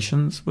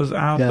 Dalmatians was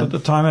out at the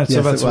time.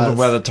 So that's sort of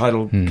where the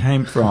title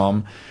came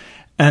from.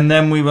 And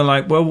then we were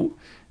like, well,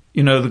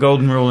 the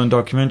golden rule in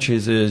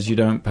documentaries is you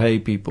don't pay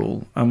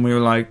people. And we were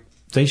like,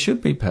 they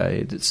should be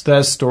paid. It's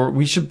their story.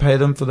 We should pay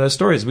them for their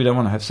stories. We don't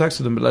want to have sex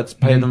with them, but let's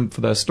pay them for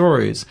their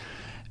stories.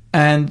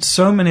 And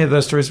so many of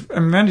their stories,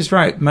 and Randy's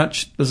right,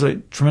 there's a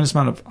tremendous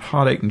amount of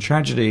heartache and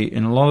tragedy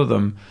in a lot of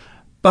them,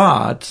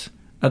 but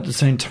at the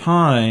same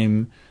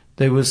time,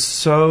 they were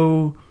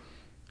so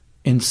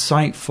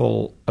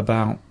insightful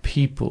about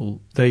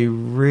people. They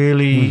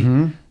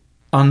really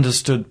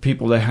understood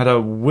people. They had a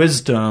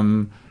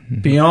wisdom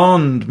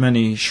beyond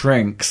many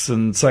shrinks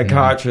and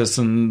psychiatrists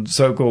and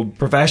so-called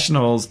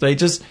professionals. They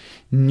just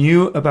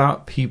knew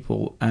about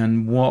people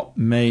and what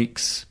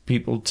makes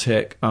people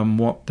tick and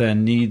what their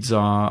needs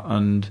are.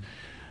 And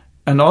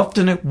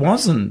often it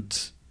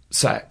wasn't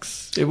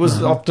sex. It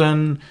was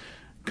often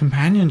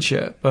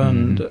companionship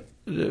and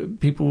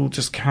people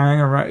just carrying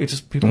around,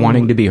 just people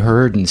wanting to be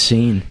heard and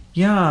seen.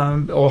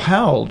 Yeah, or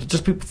held.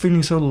 Just people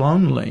feeling so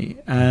lonely.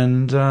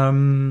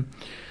 And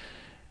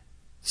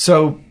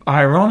so,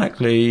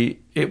 ironically,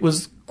 there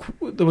was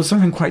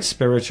something quite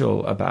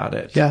spiritual about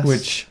it. Yes.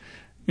 Which,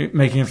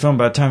 making a film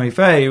about Tammy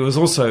Faye,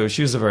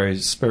 she was a very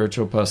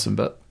spiritual person,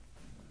 but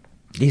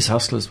these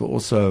hustlers were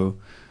also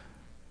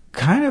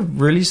kind of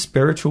really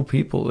spiritual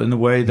people in the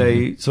way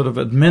they sort of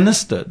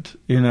administered,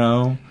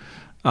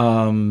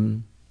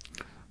 And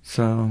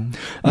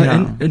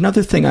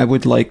another thing I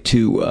would like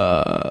to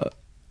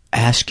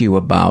ask you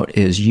about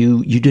is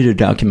you did a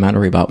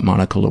documentary about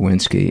Monica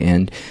Lewinsky,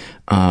 and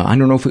I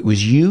don't know if it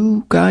was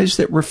you guys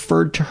that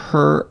referred to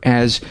her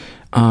as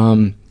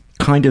kind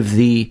of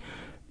the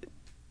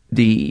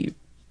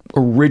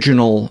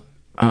original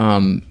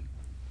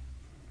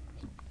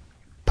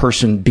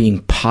person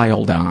being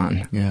piled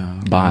on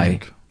by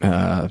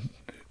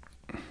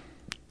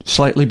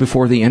slightly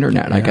before the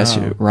internet, I guess,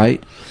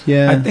 right?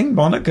 Yeah. I think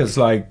Monica's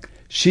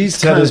she's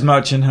said as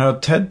much in her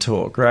TED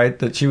Talk, right?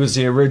 That she was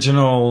the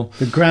original...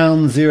 The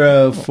ground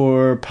zero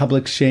for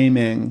public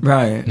shaming.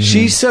 Right. Mm-hmm.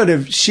 She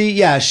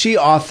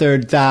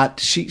authored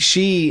that.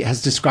 She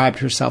has described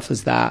herself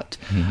as that.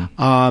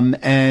 Mm-hmm.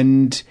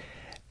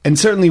 And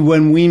certainly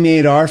when we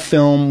made our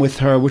film with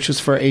her, which was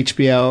for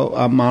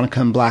HBO, Monica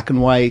in Black and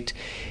White,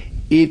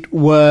 she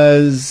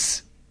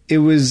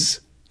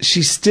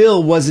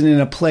still wasn't in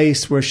a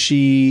place where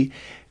she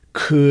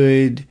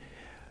could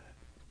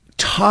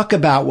talk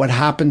about what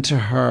happened to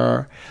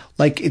her.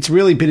 It's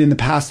really been in the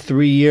past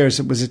 3 years.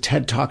 It was a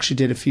TED Talk she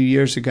did a few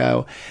years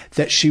ago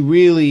that she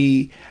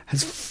really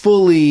has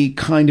fully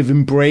kind of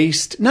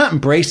not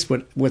embraced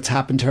what's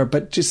happened to her,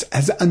 but just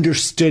has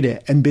understood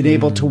it and been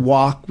able to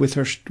walk with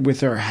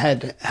her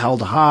head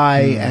held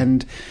high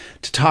and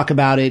to talk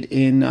about it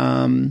in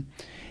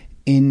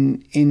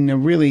a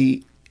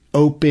really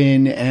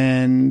open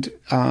and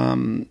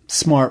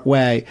smart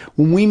way.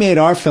 When we made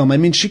our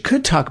film, she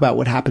could talk about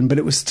what happened, but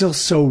it was still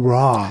so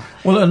raw.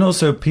 Well, and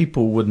also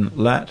people wouldn't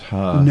let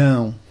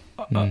her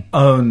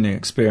own the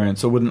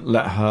experience, or wouldn't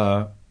let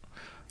her.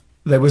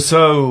 They were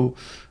so,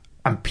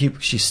 and people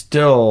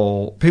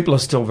are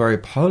still very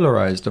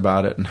polarized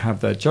about it and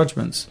have their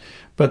judgments,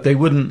 but they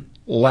wouldn't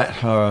let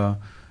her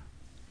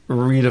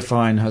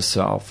redefine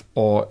herself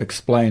or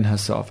explain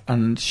herself,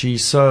 and she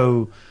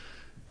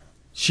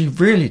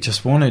really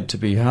just wanted to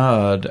be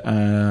heard,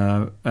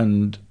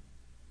 and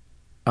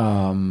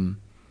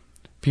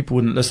people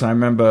wouldn't listen. I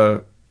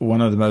remember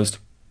one of the most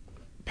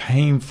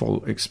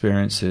painful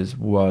experiences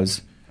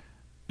was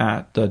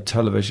at the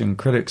Television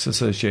Critics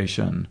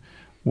Association,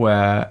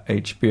 where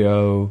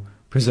HBO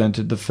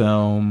presented the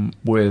film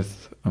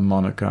with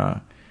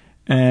Monica,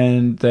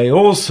 and they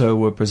also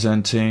were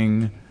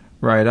presenting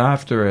right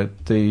after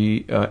it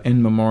the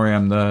In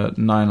Memoriam, the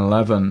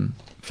 9/11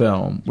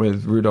 film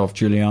with Rudolph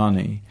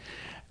Giuliani.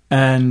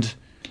 And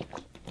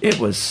it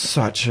was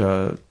such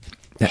a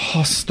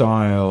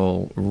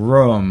hostile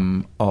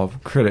room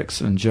of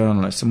critics and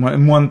journalists.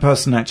 And one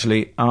person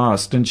actually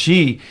asked, and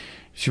she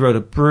wrote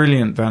a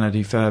brilliant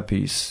Vanity Fair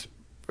piece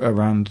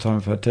around the time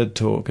of her TED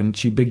Talk, and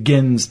she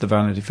begins the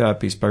Vanity Fair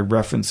piece by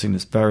referencing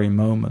this very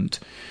moment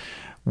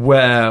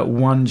where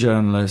one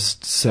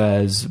journalist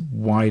says,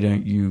 "Why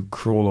don't you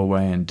crawl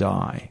away and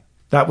die?"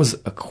 That was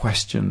a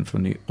question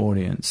from the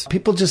audience.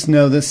 People just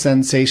know the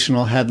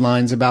sensational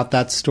headlines about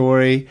that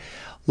story.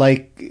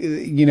 Like,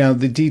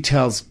 the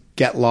details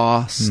get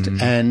lost.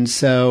 Mm-hmm. And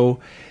so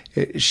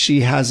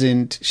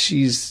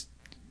she's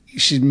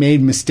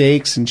made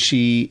mistakes and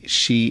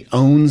she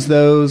owns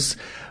those.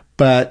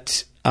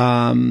 But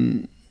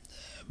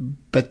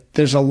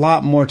there's a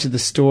lot more to the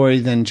story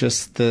than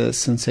just the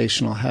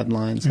sensational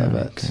headlines of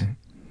it. Okay.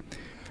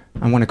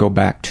 I want to go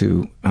back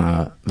to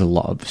the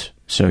loves.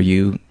 So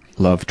you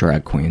love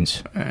drag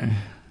queens.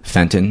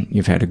 Fenton,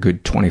 you've had a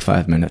good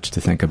 25 minutes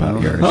to think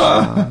about yours.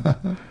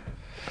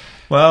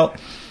 Well,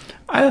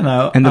 I don't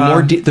know. And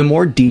the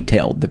more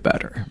detailed, the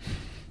better.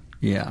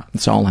 Yeah.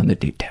 It's all in the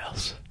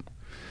details.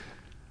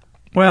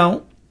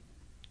 Well,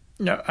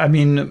 I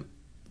mean,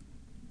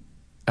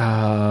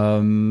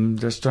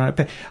 just trying to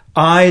pick.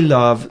 I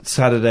love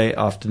Saturday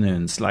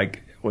afternoons.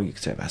 Like, well, you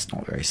could say that's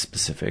not very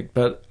specific,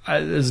 but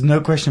there's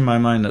no question in my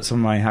mind that some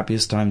of my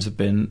happiest times have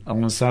been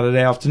on a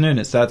Saturday afternoon.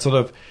 It's that sort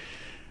of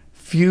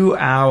few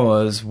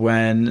hours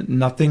when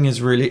nothing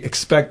is really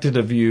expected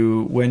of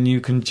you, when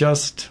you can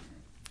just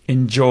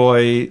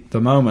enjoy the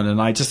moment. And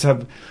I just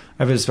have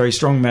this very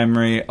strong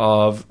memory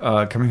of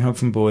coming home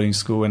from boarding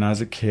school when I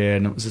was a kid,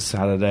 and it was a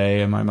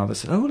Saturday, and my mother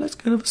said, "Oh, let's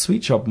go to the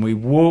sweet shop." And we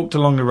walked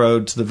along the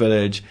road to the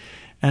village,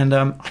 and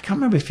I can't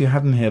remember if you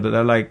have them here, but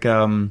they're like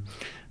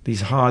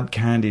these hard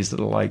candies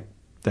that are like,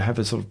 they have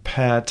a sort of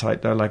pear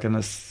type, they're like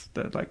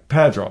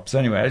pear drops.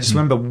 Anyway, I just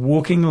remember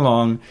walking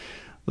along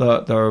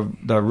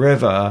the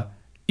river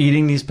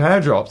eating these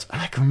pear drops,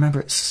 and I can remember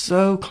it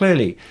so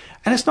clearly.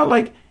 And it's not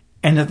like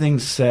anything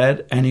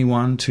said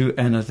anyone to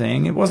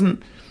anything. It was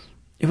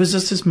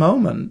just this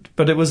moment,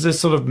 but it was this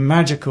sort of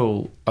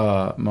magical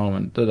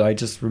moment that I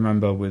just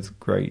remember with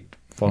great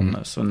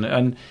fondness.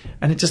 And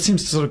it just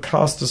seems to sort of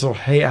cast a sort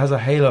of has a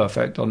halo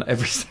effect on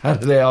every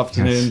Saturday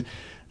afternoon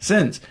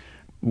since.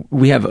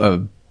 We have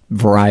a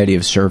variety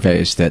of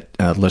surveys that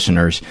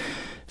listeners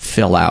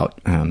fill out,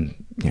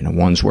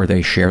 ones where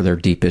they share their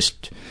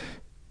deepest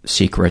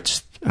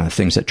secrets,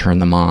 things that turn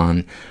them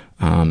on,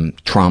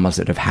 traumas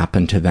that have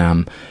happened to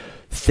them,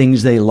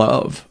 things they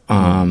love,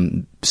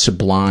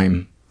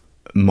 sublime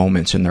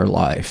moments in their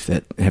life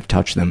that have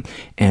touched them.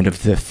 And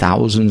of the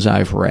thousands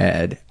I've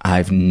read,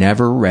 I've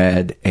never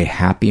read a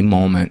happy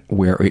moment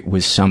where it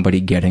was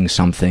somebody getting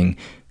something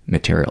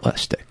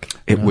materialistic.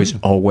 It was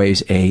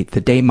always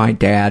the day my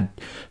dad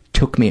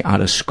took me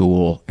out of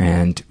school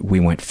and we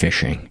went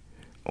fishing,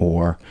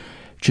 or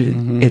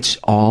it's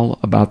all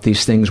about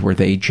these things where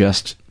they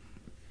just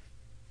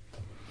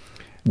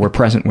were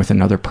present with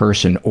another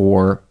person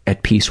or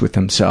at peace with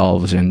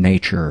themselves and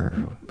nature.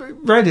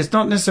 Right. It's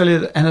not necessarily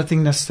that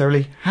anything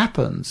necessarily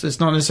happens. It's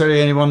not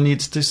necessarily anyone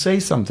needs to say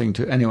something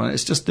to anyone.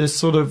 It's just this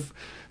sort of,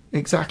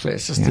 it's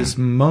just this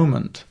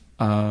moment.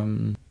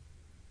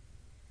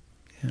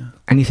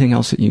 Anything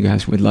else that you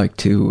guys would like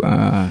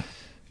to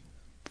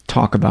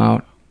talk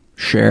about,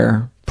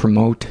 share,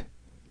 promote?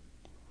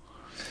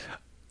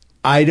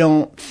 I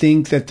don't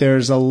think that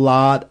there's a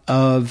lot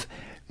of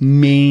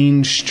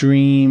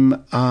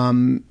mainstream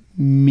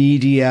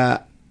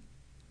media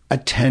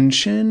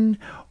attention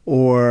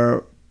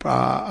or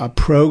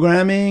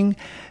programming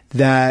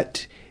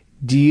that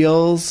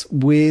deals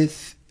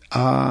with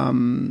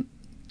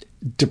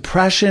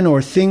depression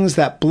or things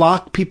that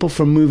block people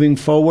from moving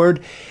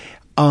forward.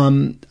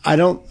 I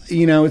don't,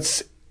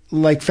 it's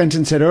like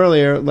Fenton said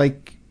earlier,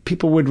 like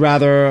people would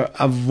rather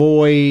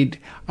avoid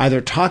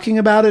either talking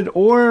about it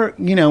or,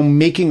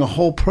 making a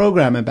whole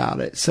program about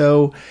it.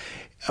 So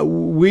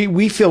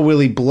we feel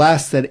really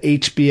blessed that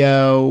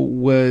HBO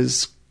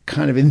was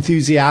kind of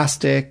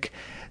enthusiastic,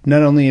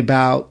 not only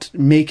about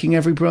making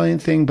Every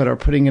Brilliant Thing, but are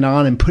putting it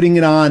on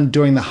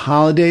during the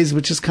holidays,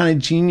 which is kind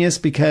of genius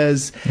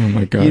because, oh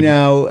my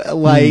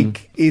God.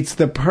 It's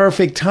the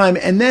perfect time.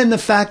 And then the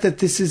fact that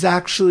this is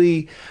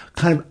actually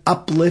kind of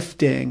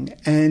uplifting.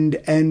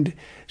 And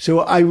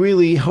so I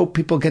really hope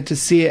people get to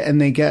see it and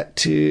they get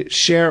to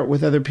share it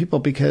with other people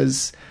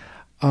because,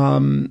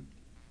 not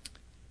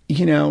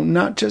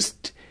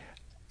just,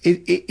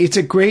 it's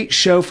a great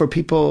show for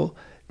people,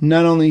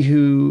 not only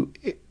who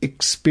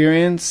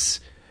experience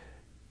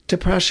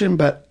depression,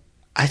 but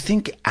I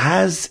think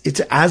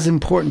it's as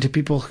important to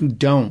people who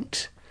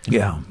don't.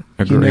 Yeah.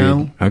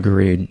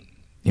 Agreed.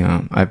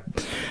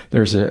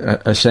 There's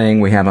a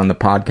saying we have on the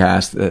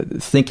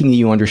podcast, thinking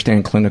you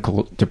understand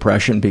clinical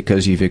depression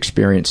because you've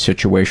experienced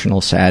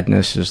situational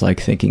sadness is like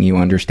thinking you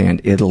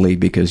understand Italy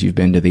because you've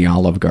been to the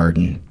Olive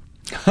Garden.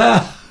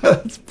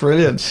 That's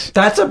brilliant.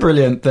 That's a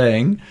brilliant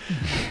thing.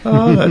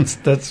 Oh,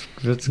 that's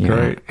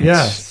great.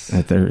 Yes.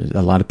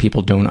 A lot of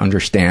people don't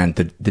understand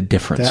the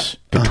difference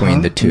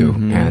between the two.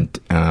 And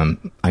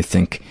I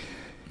think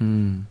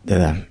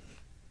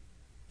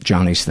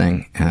Johnny's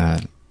thing.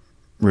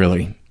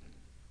 Really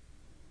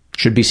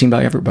should be seen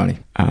by everybody.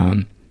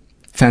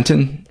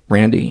 Fenton,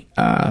 Randy,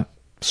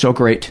 so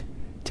great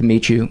to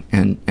meet you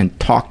and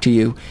talk to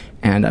you,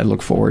 and I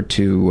look forward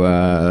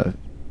to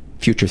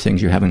future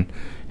things you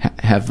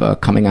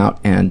have coming out.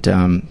 And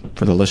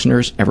for the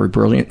listeners, Every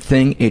Brilliant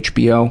Thing,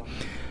 HBO,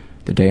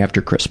 the day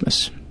after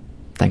Christmas.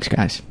 Thanks,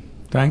 guys.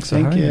 Thanks.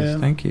 Thank you.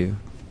 Thank you.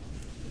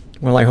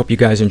 Well, I hope you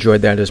guys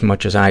enjoyed that as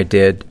much as I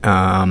did.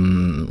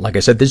 Like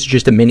I said, this is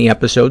just a mini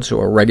episode, so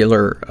a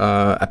regular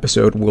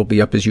episode will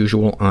be up as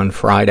usual on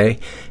Friday.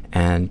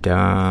 And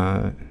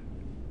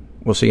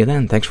we'll see you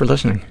then. Thanks for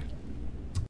listening.